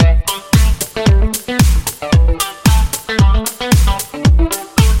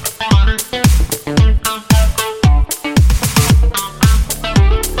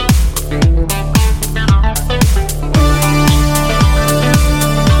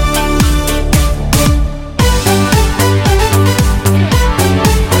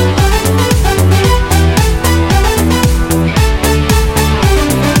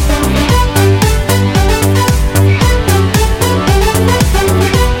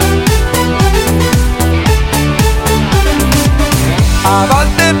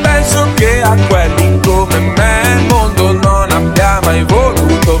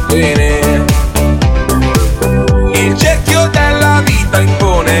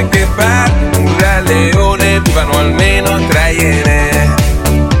come che per un re leone vivano almeno 3 iene.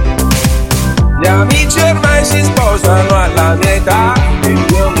 Gli amici ormai si sposano alla mia età e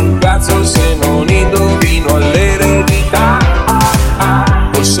io mi incazzo se non indovino l'eredità.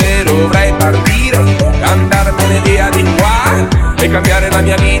 Forse dovrei partire, andarmene via di qua e cambiare la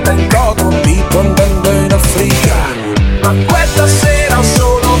mia vita in toto, tipo andando in Africa. Ma questa sera ho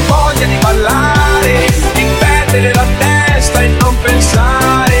solo voglia di ballare, di perdere la testa e non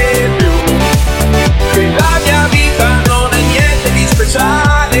pensare più che la mia vita non è niente di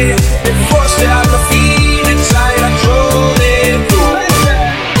speciale e forse alla fine c'hai ragione tu.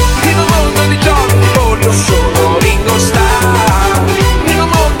 In un mondo di giochi di pollo sono Ringo Starr, in un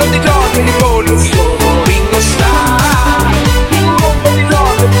mondo di giochi di pollo sono Ringo Starr, in un mondo di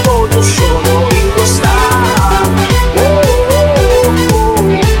giochi di pollo sono Ringo Starr.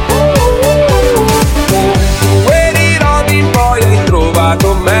 Queri Robin poi hai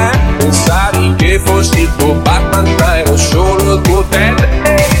trovato me, pensavi che fossi il tuo Batman ma ero solo il tuo Ted.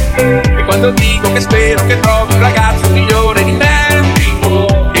 E quando dico che spero che trovi un ragazzo migliore di me,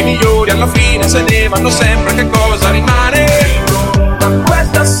 i migliori alla fine se ne vanno sempre, che cosa